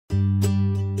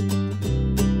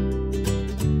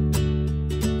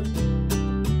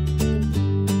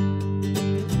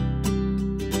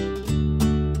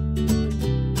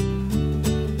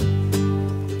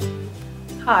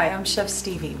Hi, I'm Chef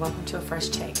Stevie. Welcome to A Fresh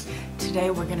Take.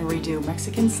 Today we're going to redo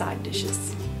Mexican side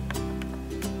dishes.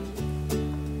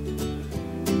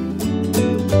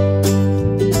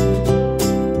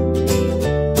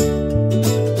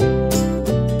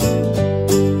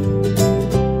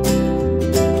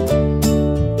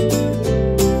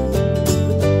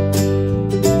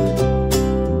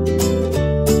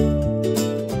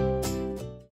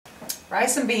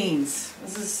 Rice and beans.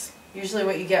 This is usually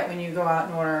what you get when you go out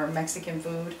and order Mexican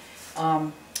food.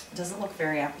 It doesn't look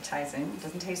very appetizing. It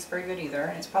doesn't taste very good either,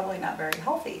 and it's probably not very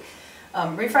healthy.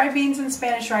 Refried beans and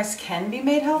Spanish rice can be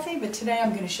made healthy, but today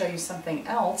I'm going to show you something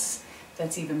else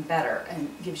that's even better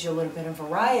and gives you a little bit of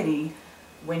variety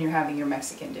when you're having your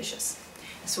Mexican dishes.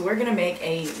 So we're going to make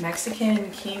a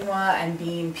Mexican quinoa and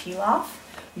bean pilaf.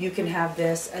 You can have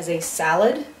this as a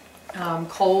salad,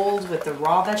 cold with the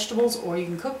raw vegetables, or you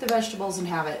can cook the vegetables and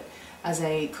have it as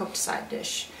a cooked side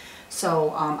dish.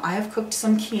 So I have cooked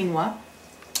some quinoa,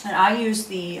 and I use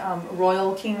the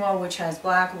royal quinoa, which has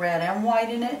black, red, and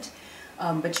white in it,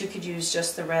 but you could use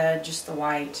just the red, just the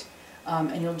white,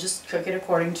 and you'll just cook it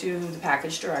according to the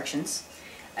package directions.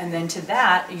 And then to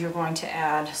that you're going to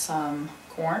add some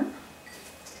corn,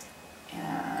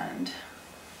 and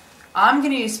I'm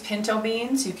going to use pinto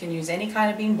beans. You can use any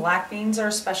kind of bean. Black beans are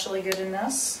especially good in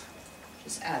this.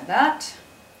 Just add that.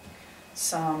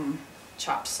 Some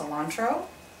chopped cilantro.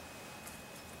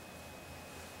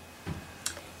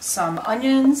 Some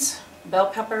onions, bell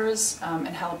peppers, and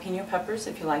jalapeno peppers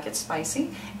if you like it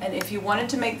spicy. And if you wanted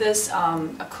to make this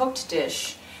a cooked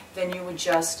dish, then you would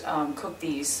just cook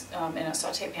these in a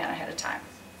saute pan ahead of time.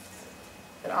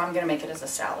 But I'm going to make it as a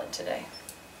salad today.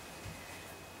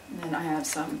 And then I have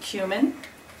some cumin,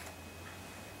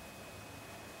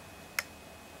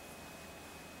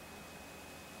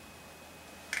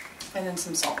 and then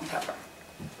some salt and pepper.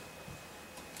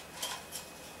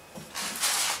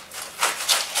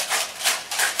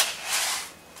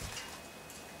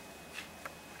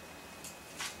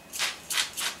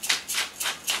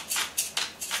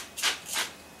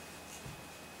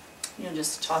 You'll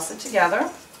just toss it together.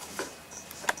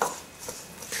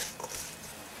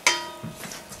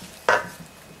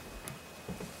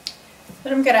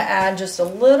 Then I'm going to add just a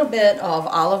little bit of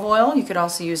olive oil. You could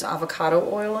also use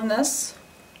avocado oil in this.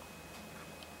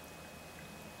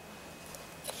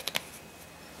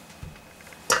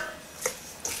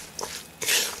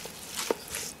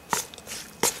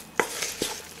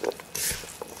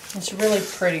 It's really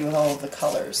pretty with all of the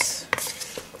colors.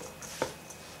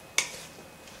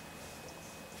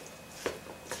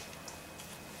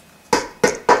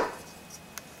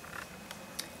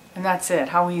 And that's it.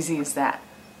 How easy is that?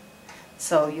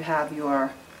 So you have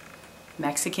your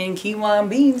Mexican quinoa and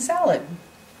bean salad.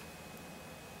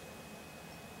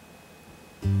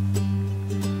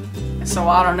 So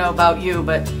I don't know about you,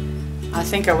 but I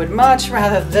think I would much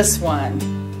rather this one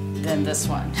than this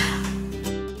one.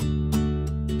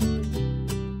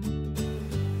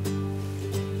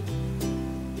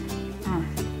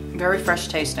 Very fresh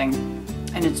tasting,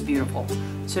 and it's beautiful.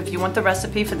 So if you want the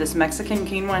recipe for this Mexican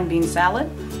quinoa and bean salad,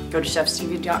 go to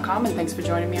chefstevie.com, and thanks for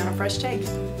joining me on A Fresh Take.